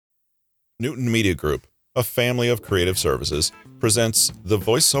Newton Media Group, a family of creative services, presents the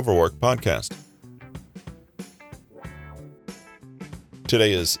VoiceOver Work podcast.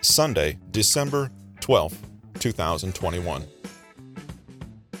 Today is Sunday, December 12th, 2021.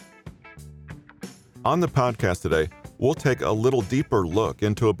 On the podcast today, we'll take a little deeper look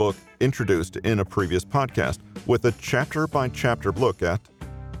into a book introduced in a previous podcast with a chapter-by-chapter look at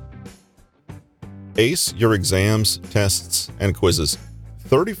Ace Your Exams, Tests, and Quizzes.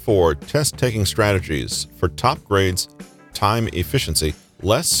 34 test-taking strategies for top grades, time efficiency,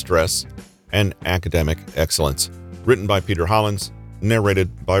 less stress, and academic excellence. Written by Peter Hollins,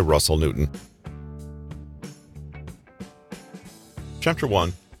 narrated by Russell Newton. Chapter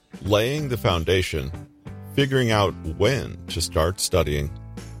 1. Laying the Foundation. Figuring out when to start studying.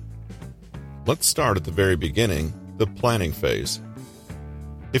 Let's start at the very beginning, the planning phase.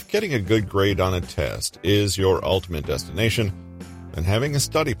 If getting a good grade on a test is your ultimate destination, then having a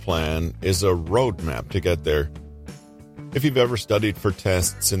study plan is a roadmap to get there. If you've ever studied for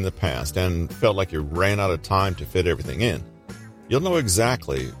tests in the past and felt like you ran out of time to fit everything in, you'll know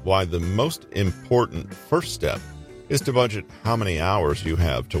exactly why the most important first step is to budget how many hours you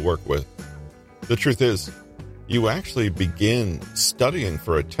have to work with. The truth is, you actually begin studying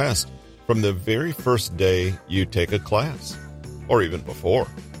for a test from the very first day you take a class, or even before.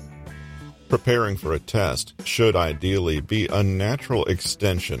 Preparing for a test should ideally be a natural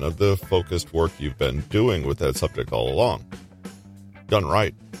extension of the focused work you've been doing with that subject all along. Done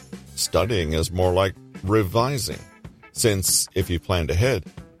right, studying is more like revising, since if you planned ahead,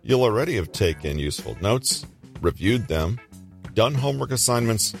 you'll already have taken useful notes, reviewed them, done homework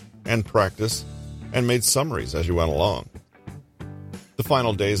assignments and practice, and made summaries as you went along. The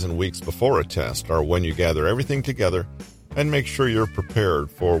final days and weeks before a test are when you gather everything together and make sure you're prepared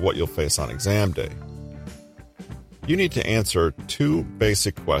for what you'll face on exam day. You need to answer two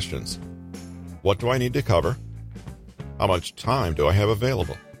basic questions. What do I need to cover? How much time do I have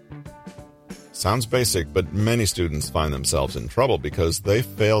available? Sounds basic, but many students find themselves in trouble because they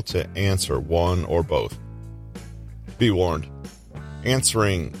fail to answer one or both. Be warned,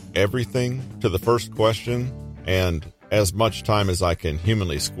 answering everything to the first question and as much time as I can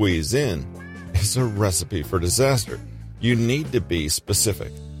humanly squeeze in is a recipe for disaster. You need to be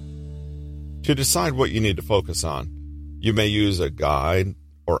specific. To decide what you need to focus on, you may use a guide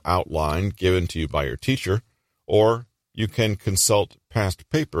or outline given to you by your teacher, or you can consult past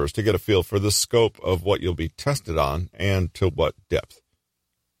papers to get a feel for the scope of what you'll be tested on and to what depth.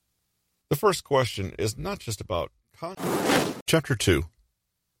 The first question is not just about content. Chapter 2.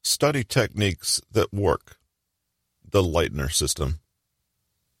 Study Techniques That Work. The Leitner System.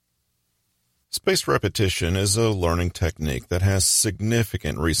 Spaced repetition is a learning technique that has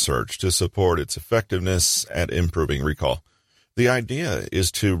significant research to support its effectiveness at improving recall. The idea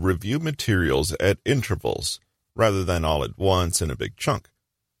is to review materials at intervals rather than all at once in a big chunk.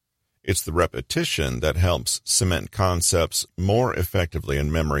 It's the repetition that helps cement concepts more effectively in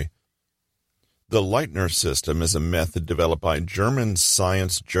memory. The Leitner system is a method developed by German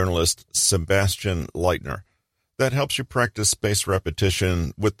science journalist Sebastian Leitner that helps you practice spaced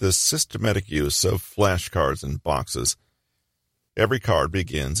repetition with the systematic use of flashcards and boxes. Every card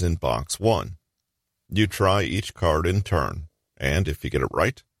begins in box 1. You try each card in turn, and if you get it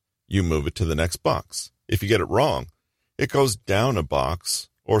right, you move it to the next box. If you get it wrong, it goes down a box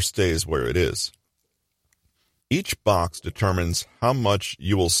or stays where it is. Each box determines how much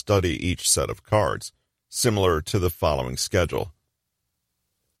you will study each set of cards, similar to the following schedule.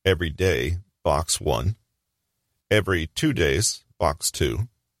 Every day, box 1. Every 2 days, box 2.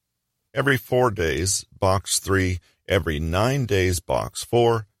 Every 4 days, box 3. Every 9 days, box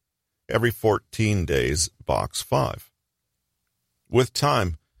 4. Every 14 days, box 5. With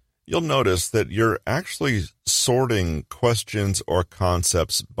time, you'll notice that you're actually sorting questions or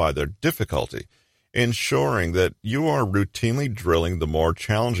concepts by their difficulty, ensuring that you are routinely drilling the more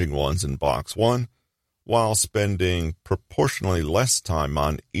challenging ones in box 1, while spending proportionally less time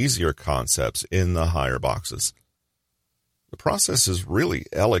on easier concepts in the higher boxes. The process is really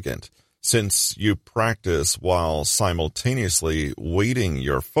elegant, since you practice while simultaneously weighting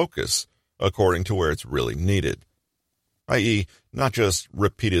your focus according to where it's really needed, i.e., not just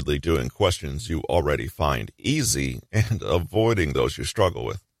repeatedly doing questions you already find easy and avoiding those you struggle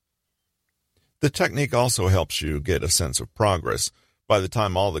with. The technique also helps you get a sense of progress. By the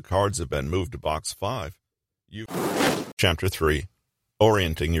time all the cards have been moved to box 5, Chapter 3.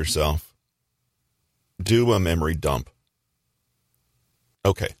 Orienting Yourself. Do a memory dump.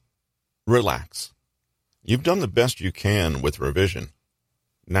 Okay, relax. You've done the best you can with revision.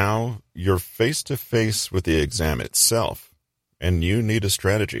 Now you're face to face with the exam itself, and you need a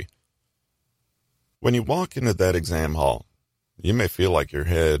strategy. When you walk into that exam hall, you may feel like your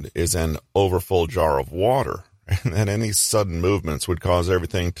head is an overfull jar of water, and that any sudden movements would cause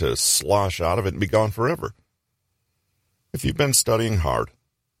everything to slosh out of it and be gone forever. If you've been studying hard,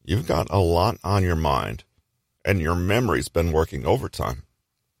 you've got a lot on your mind, and your memory's been working overtime.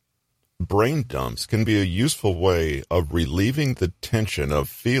 Brain dumps can be a useful way of relieving the tension of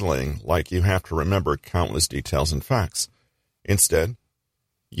feeling like you have to remember countless details and facts. Instead,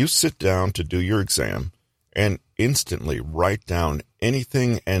 you sit down to do your exam and instantly write down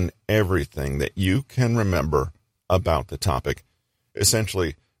anything and everything that you can remember about the topic,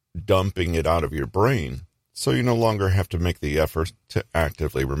 essentially dumping it out of your brain so you no longer have to make the effort to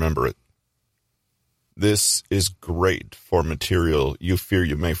actively remember it. This is great for material you fear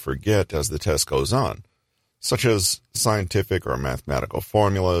you may forget as the test goes on, such as scientific or mathematical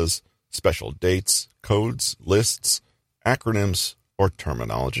formulas, special dates, codes, lists, acronyms, or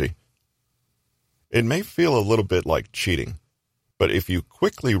terminology. It may feel a little bit like cheating, but if you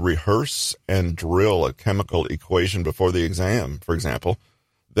quickly rehearse and drill a chemical equation before the exam, for example,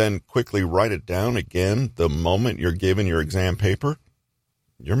 then quickly write it down again the moment you're given your exam paper,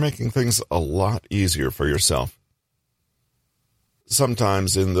 you're making things a lot easier for yourself.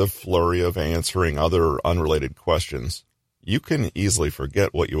 Sometimes in the flurry of answering other unrelated questions, you can easily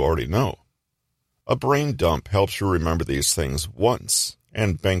forget what you already know. A brain dump helps you remember these things once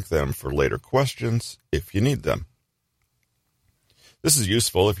and bank them for later questions if you need them. This is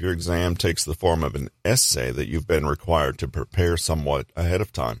useful if your exam takes the form of an essay that you've been required to prepare somewhat ahead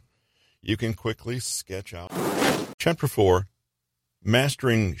of time. You can quickly sketch out. Chapter 4,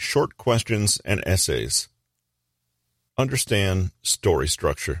 Mastering Short Questions and Essays. Understand story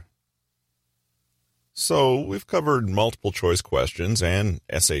structure. So, we've covered multiple choice questions and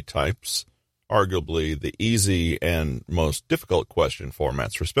essay types, arguably the easy and most difficult question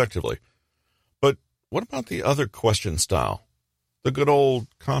formats, respectively. But what about the other question style? The good old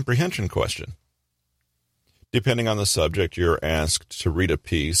comprehension question. Depending on the subject, you're asked to read a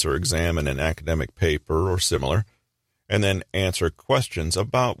piece or examine an academic paper or similar, and then answer questions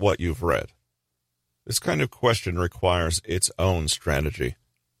about what you've read. This kind of question requires its own strategy.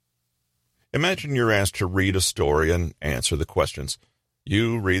 Imagine you're asked to read a story and answer the questions.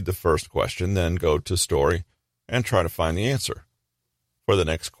 You read the first question, then go to story and try to find the answer. For the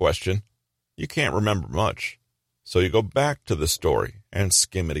next question, you can't remember much, so you go back to the story and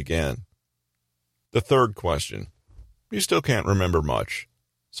skim it again. The third question, you still can't remember much,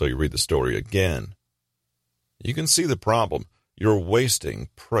 so you read the story again. You can see the problem. You're wasting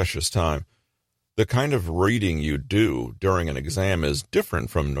precious time. The kind of reading you do during an exam is different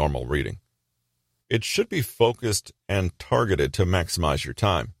from normal reading. It should be focused and targeted to maximize your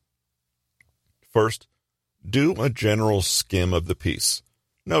time. First, do a general skim of the piece,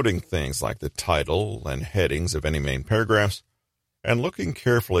 noting things like the title and headings of any main paragraphs, and looking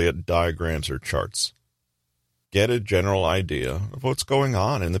carefully at diagrams or charts. Get a general idea of what's going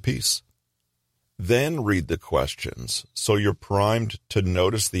on in the piece. Then read the questions, so you're primed to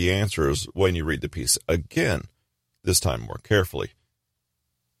notice the answers when you read the piece again, this time more carefully.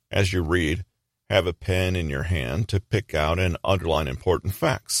 As you read, have a pen in your hand to pick out and underline important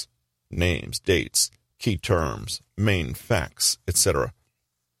facts, names, dates, key terms, main facts, etc.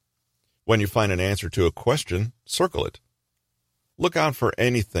 When you find an answer to a question, circle it. Look out for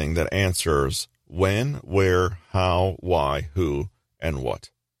anything that answers when, where, how, why, who, and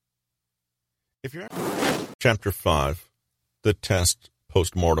what. If you're Chapter 5, The Test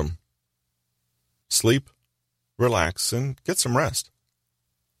Postmortem. Sleep, relax, and get some rest.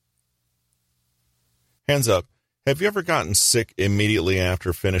 Hands up, have you ever gotten sick immediately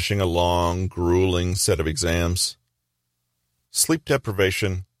after finishing a long, grueling set of exams? Sleep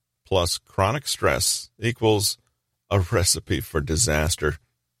deprivation plus chronic stress equals a recipe for disaster.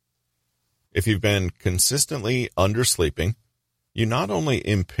 If you've been consistently undersleeping, you not only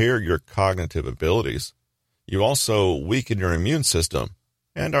impair your cognitive abilities, you also weaken your immune system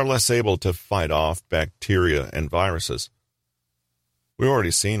and are less able to fight off bacteria and viruses. We've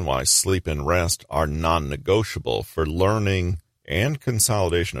already seen why sleep and rest are non-negotiable for learning and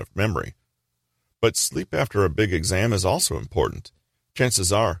consolidation of memory. But sleep after a big exam is also important.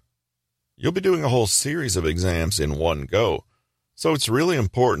 Chances are, you'll be doing a whole series of exams in one go, so it's really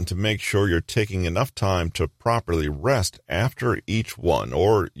important to make sure you're taking enough time to properly rest after each one,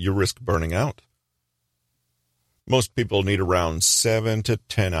 or you risk burning out. Most people need around 7 to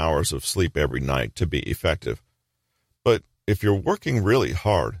 10 hours of sleep every night to be effective. But if you're working really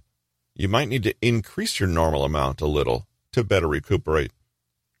hard, you might need to increase your normal amount a little to better recuperate.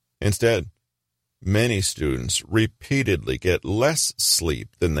 Instead, many students repeatedly get less sleep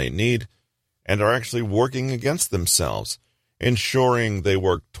than they need and are actually working against themselves, ensuring they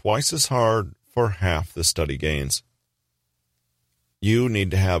work twice as hard for half the study gains. You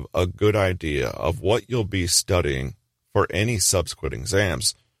need to have a good idea of what you'll be studying for any subsequent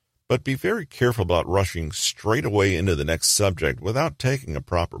exams, but be very careful about rushing straight away into the next subject without taking a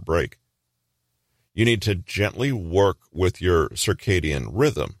proper break. You need to gently work with your circadian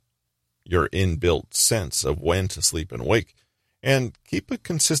rhythm, your inbuilt sense of when to sleep and wake, and keep a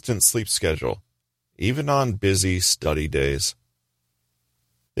consistent sleep schedule, even on busy study days.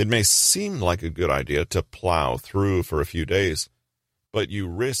 It may seem like a good idea to plow through for a few days, but you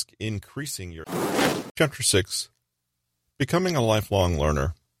risk increasing your... Chapter 6. Becoming a lifelong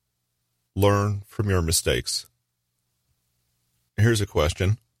learner. Learn from your mistakes. Here's a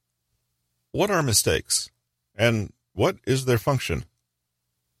question. What are mistakes, and what is their function?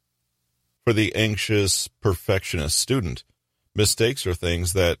 For the anxious, perfectionist student, mistakes are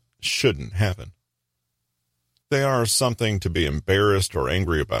things that shouldn't happen. They are something to be embarrassed or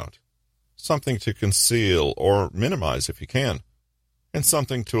angry about, something to conceal or minimize if you can, and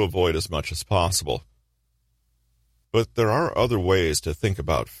something to avoid as much as possible. But there are other ways to think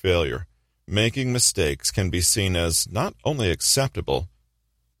about failure. Making mistakes can be seen as not only acceptable,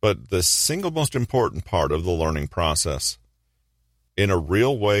 but the single most important part of the learning process. In a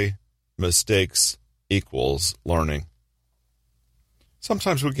real way, mistakes equals learning.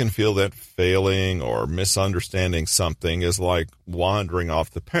 Sometimes we can feel that failing or misunderstanding something is like wandering off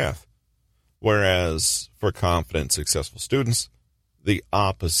the path, whereas for confident, successful students, the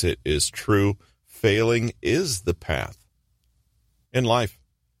opposite is true. Failing is the path. In life,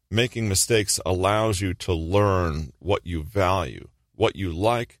 making mistakes allows you to learn what you value, what you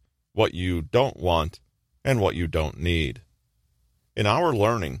like, what you don't want, and what you don't need. In our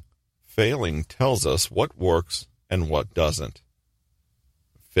learning, failing tells us what works and what doesn't.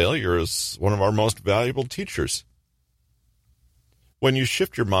 Failure is one of our most valuable teachers. When you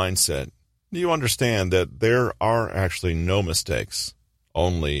shift your mindset, you understand that there are actually no mistakes,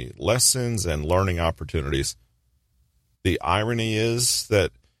 only lessons and learning opportunities. The irony is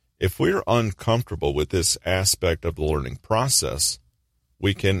that if we're uncomfortable with this aspect of the learning process,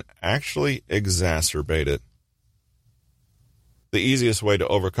 we can actually exacerbate it. The easiest way to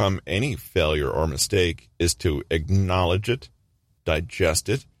overcome any failure or mistake is to acknowledge it, digest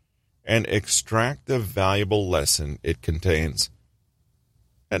it, and extract the valuable lesson it contains.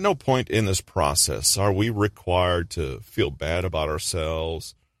 At no point in this process are we required to feel bad about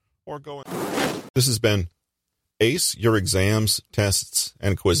ourselves or go... This has been Ace Your Exams, Tests,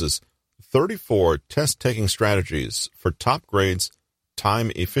 and Quizzes, 34 test-taking strategies for top grades,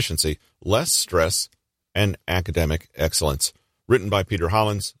 time efficiency, less stress, and academic excellence. Written by Peter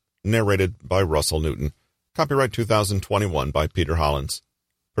Hollins, narrated by Russell Newton. Copyright 2021 by Peter Hollins.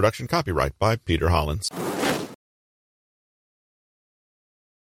 Production copyright by Peter Hollins.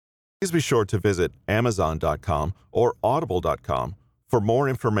 Please be sure to visit Amazon.com or Audible.com for more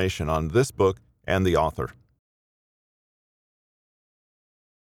information on this book and the author.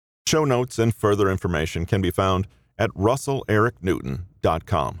 Show notes and further information can be found at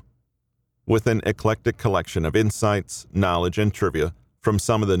RussellEricNewton.com. With an eclectic collection of insights, knowledge, and trivia from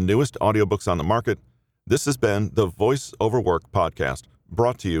some of the newest audiobooks on the market, this has been the Voice Over Work podcast,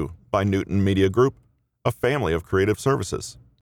 brought to you by Newton Media Group, a family of creative services.